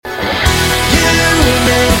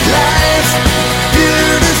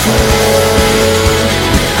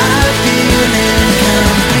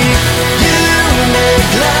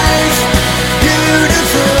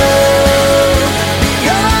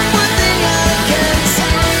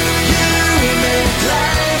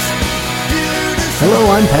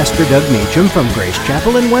Hello, I'm Pastor Doug Meacham from Grace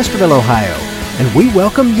Chapel in Westerville, Ohio, and we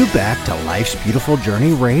welcome you back to Life's Beautiful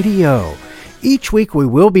Journey Radio. Each week we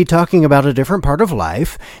will be talking about a different part of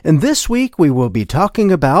life, and this week we will be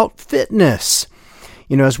talking about fitness.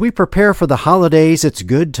 You know, as we prepare for the holidays, it's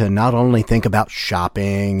good to not only think about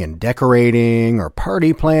shopping and decorating or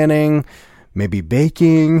party planning, maybe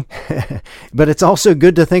baking, but it's also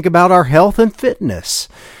good to think about our health and fitness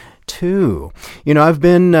too. You know, I've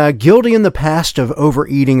been guilty in the past of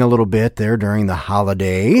overeating a little bit there during the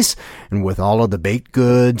holidays, and with all of the baked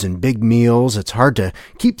goods and big meals, it's hard to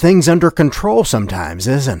keep things under control sometimes,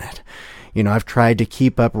 isn't it? You know, I've tried to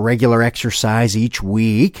keep up regular exercise each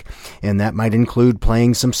week, and that might include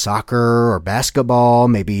playing some soccer or basketball,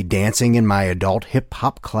 maybe dancing in my adult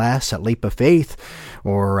hip-hop class at Leap of Faith,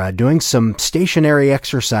 or doing some stationary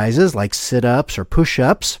exercises like sit-ups or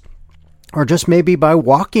push-ups, or just maybe by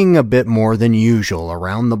walking a bit more than usual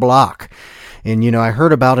around the block. And, you know, I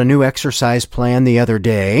heard about a new exercise plan the other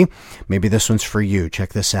day. Maybe this one's for you.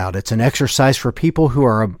 Check this out. It's an exercise for people who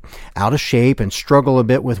are out of shape and struggle a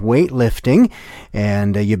bit with weightlifting.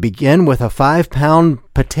 And you begin with a 5-pound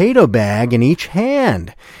potato bag in each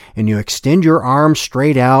hand. And you extend your arms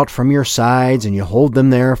straight out from your sides and you hold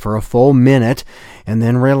them there for a full minute and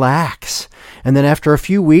then relax. And then after a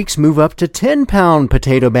few weeks, move up to 10-pound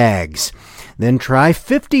potato bags. Then try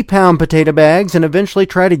 50-pound potato bags and eventually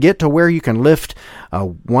try to get to where you can lift a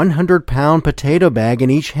 100-pound potato bag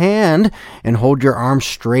in each hand and hold your arms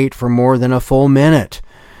straight for more than a full minute.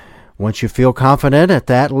 Once you feel confident at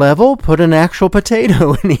that level, put an actual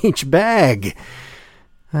potato in each bag.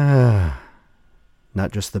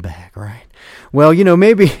 Not just the bag, right? Well, you know,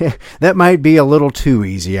 maybe that might be a little too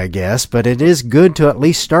easy, I guess, but it is good to at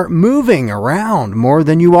least start moving around more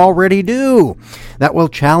than you already do. That will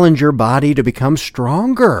challenge your body to become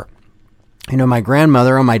stronger. You know, my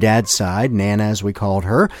grandmother on my dad's side, Nana as we called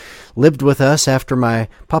her, lived with us after my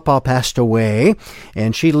papa passed away,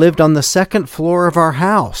 and she lived on the second floor of our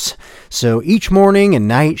house. So each morning and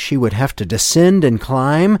night she would have to descend and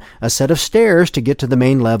climb a set of stairs to get to the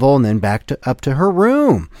main level and then up to her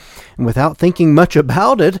room. And without thinking much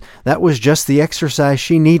about it, that was just the exercise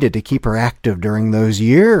she needed to keep her active during those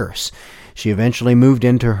years. She eventually moved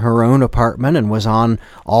into her own apartment and was on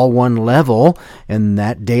all one level, and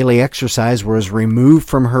that daily exercise was removed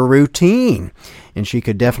from her routine. And she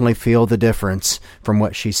could definitely feel the difference from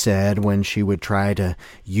what she said when she would try to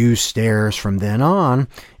use stairs from then on.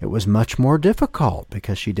 It was much more difficult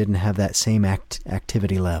because she didn't have that same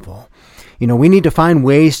activity level. You know, we need to find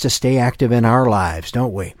ways to stay active in our lives,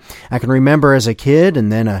 don't we? I can remember as a kid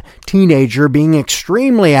and then a teenager being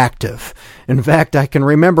extremely active. In fact, I can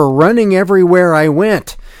remember running everywhere I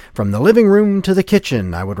went. From the living room to the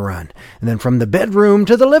kitchen, I would run. And then from the bedroom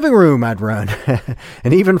to the living room, I'd run.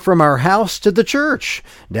 And even from our house to the church,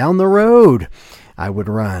 down the road, I would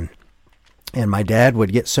run. And my dad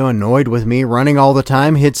would get so annoyed with me running all the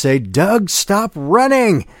time, he'd say, "Doug, stop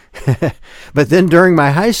running." But then during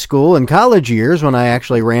my high school and college years, when I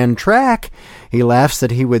actually ran track, he laughs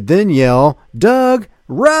that he would then yell, "Doug,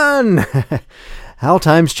 run!" How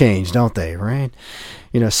times change, don't they, right?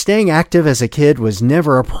 You know, staying active as a kid was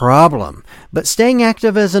never a problem, but staying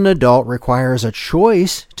active as an adult requires a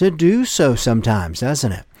choice to do so sometimes,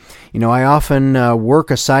 doesn't it? You know, I often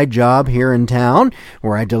work a side job here in town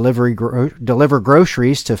where I deliver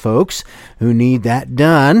groceries to folks who need that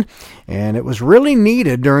done, and it was really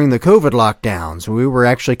needed during the COVID lockdowns. We were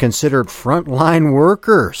actually considered frontline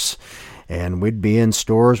workers, and we'd be in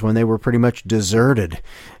stores when they were pretty much deserted,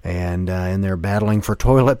 and they're battling for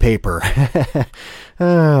toilet paper.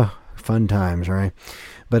 Oh, fun times, right?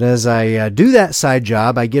 But as I do that side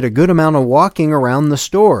job, I get a good amount of walking around the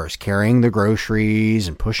stores, carrying the groceries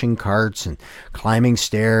and pushing carts and climbing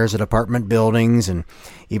stairs at apartment buildings and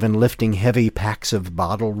even lifting heavy packs of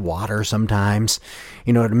bottled water sometimes.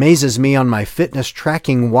 You know, it amazes me on my fitness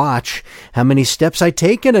tracking watch how many steps I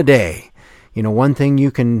take in a day. You know, one thing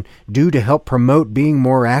you can do to help promote being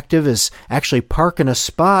more active is actually park in a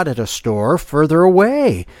spot at a store further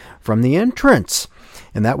away from the entrance.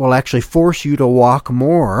 And that will actually force you to walk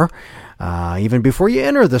more, even before you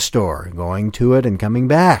enter the store, going to it and coming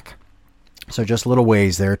back. So just little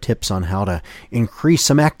ways there, tips on how to increase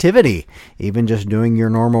some activity, even just doing your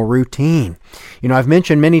normal routine. You know, I've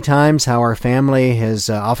mentioned many times how our family has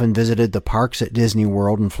often visited the parks at Disney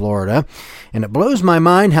World in Florida, and it blows my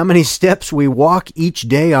mind how many steps we walk each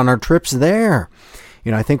day on our trips there.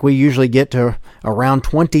 You know, I think we usually get to around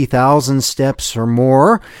 20,000 steps or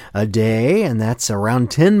more a day, and that's around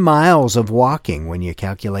 10 miles of walking when you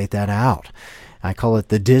calculate that out. I call it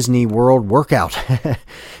the Disney World workout.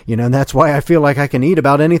 And that's why I feel like I can eat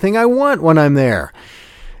about anything I want when I'm there.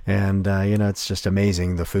 And, it's just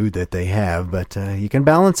amazing the food that they have, but you can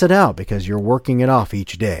balance it out because you're working it off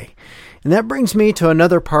each day. And that brings me to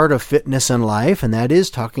another part of fitness and life, and that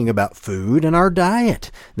is talking about food and our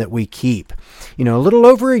diet that we keep. A little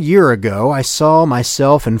over a year ago, I saw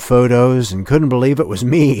myself in photos and couldn't believe it was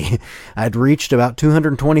me. I'd reached about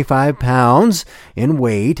 225 pounds in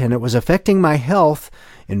weight, and it was affecting my health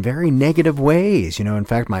in very negative ways. In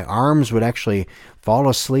fact, my arms would actually fall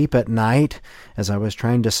asleep at night as I was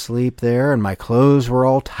trying to sleep there, and my clothes were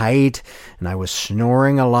all tight, and I was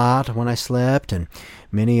snoring a lot when I slept, and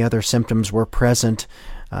many other symptoms were present,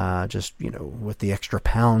 with the extra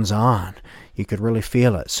pounds on. You could really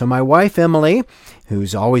feel it. So my wife, Emily,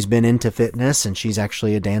 who's always been into fitness, and she's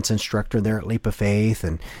actually a dance instructor there at Leap of Faith,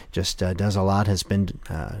 and just does a lot, has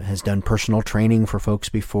done personal training for folks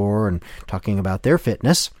before and talking about their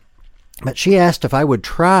fitness. But she asked if I would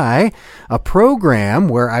try a program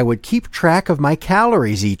where I would keep track of my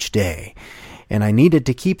calories each day. And I needed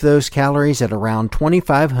to keep those calories at around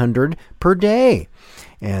 2,500 per day.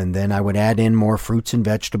 And then I would add in more fruits and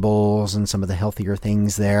vegetables and some of the healthier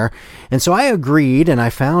things there. And so I agreed, and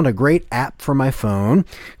I found a great app for my phone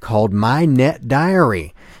called My Net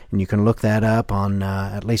Diary. And you can look that up on,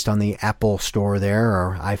 at least on the Apple Store there,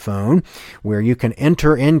 or iPhone, where you can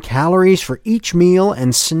enter in calories for each meal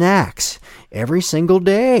and snacks every single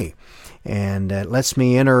day. And it lets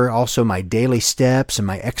me enter also my daily steps and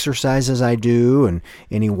my exercises I do and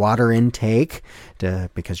any water intake,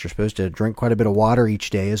 because you're supposed to drink quite a bit of water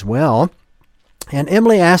each day as well. And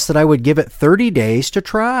Emily asked that I would give it 30 days to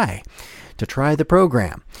try the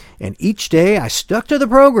program. And each day I stuck to the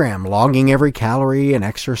program, logging every calorie and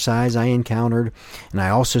exercise I encountered. And I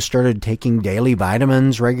also started taking daily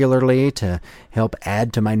vitamins regularly to help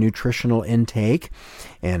add to my nutritional intake.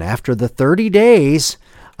 And after the 30 days,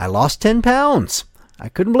 I lost 10 pounds. I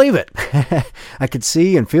couldn't believe it. I could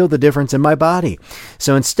see and feel the difference in my body.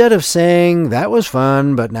 So instead of saying, that was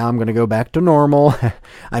fun, but now I'm going to go back to normal,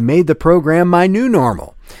 I made the program my new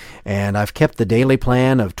normal. And I've kept the daily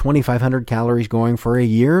plan of 2,500 calories going for a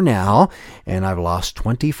year now, and I've lost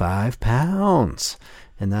 25 pounds.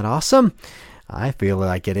 Isn't that awesome? I feel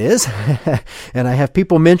like it is. And I have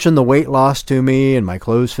people mention the weight loss to me, and my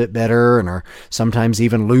clothes fit better and are sometimes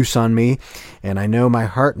even loose on me. And I know my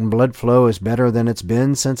heart and blood flow is better than it's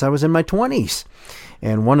been since I was in my 20s.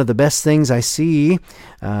 And one of the best things I see,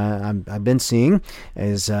 I've been seeing,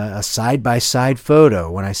 is a side-by-side photo.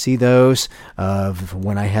 When I see those of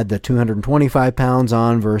when I had the 225 pounds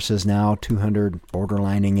on versus now 200,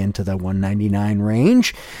 borderlining into the 199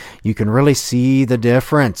 range, you can really see the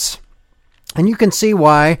difference. And you can see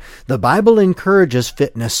why the Bible encourages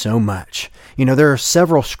fitness so much. There are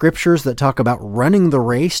several scriptures that talk about running the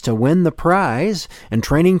race to win the prize and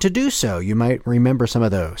training to do so. You might remember some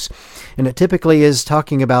of those. And it typically is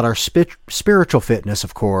talking about our spiritual fitness,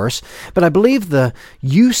 of course. But I believe the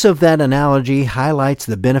use of that analogy highlights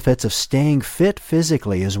the benefits of staying fit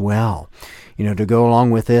physically as well. To go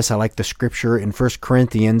along with this, I like the scripture in 1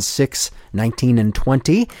 Corinthians 6:19 and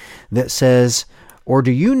 20 that says, "Or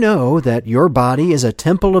do you know that your body is a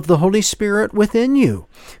temple of the Holy Spirit within you,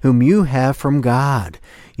 whom you have from God?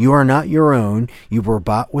 You are not your own. You were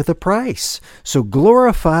bought with a price. So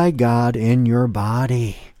glorify God in your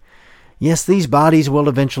body." Yes, these bodies will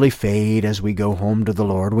eventually fade as we go home to the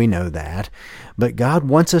Lord. We know that. But God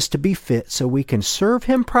wants us to be fit so we can serve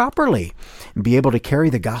Him properly and be able to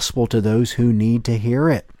carry the gospel to those who need to hear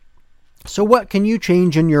it. So what can you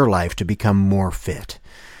change in your life to become more fit?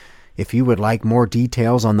 If you would like more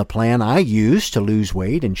details on the plan I use to lose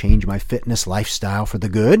weight and change my fitness lifestyle for the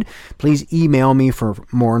good, please email me for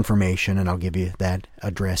more information, and I'll give you that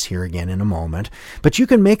address here again in a moment. But you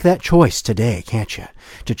can make that choice today, can't you?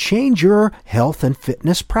 To change your health and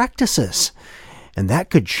fitness practices. And that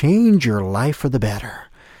could change your life for the better.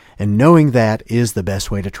 And knowing that is the best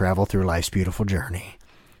way to travel through life's beautiful journey.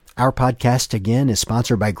 Our podcast, again, is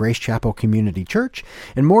sponsored by Grace Chapel Community Church,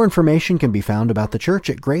 and more information can be found about the church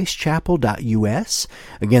at gracechapel.us.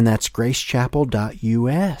 Again, that's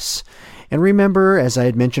gracechapel.us. And remember, as I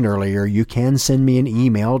had mentioned earlier, you can send me an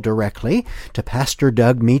email directly to Pastor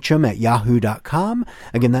Doug Meacham at yahoo.com.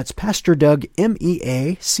 Again, that's Pastor Doug,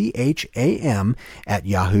 Meacham, at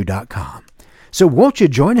yahoo.com. So won't you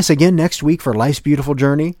join us again next week for Life's Beautiful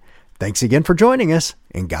Journey? Thanks again for joining us,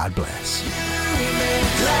 and God bless.